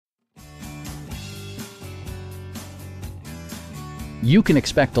You can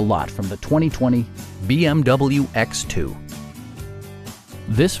expect a lot from the 2020 BMW X2.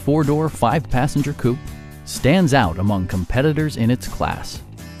 This four-door, five-passenger coupe stands out among competitors in its class.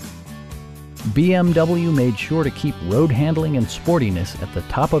 BMW made sure to keep road handling and sportiness at the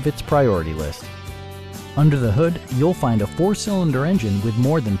top of its priority list. Under the hood, you'll find a four-cylinder engine with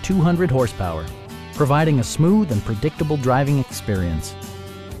more than 200 horsepower, providing a smooth and predictable driving experience.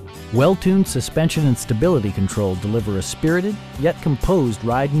 Well-tuned suspension and stability control deliver a spirited yet composed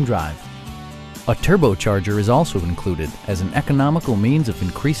ride and drive. A turbocharger is also included as an economical means of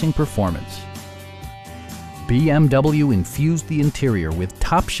increasing performance. BMW infused the interior with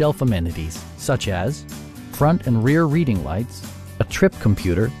top-shelf amenities such as front and rear reading lights, a trip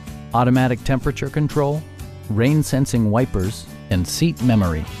computer, automatic temperature control, rain-sensing wipers, and seat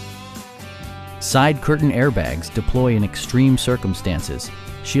memory. Side curtain airbags deploy in extreme circumstances,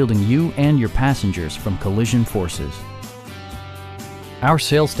 shielding you and your passengers from collision forces. Our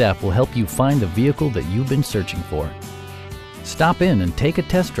sales staff will help you find the vehicle that you've been searching for. Stop in and take a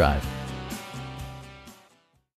test drive.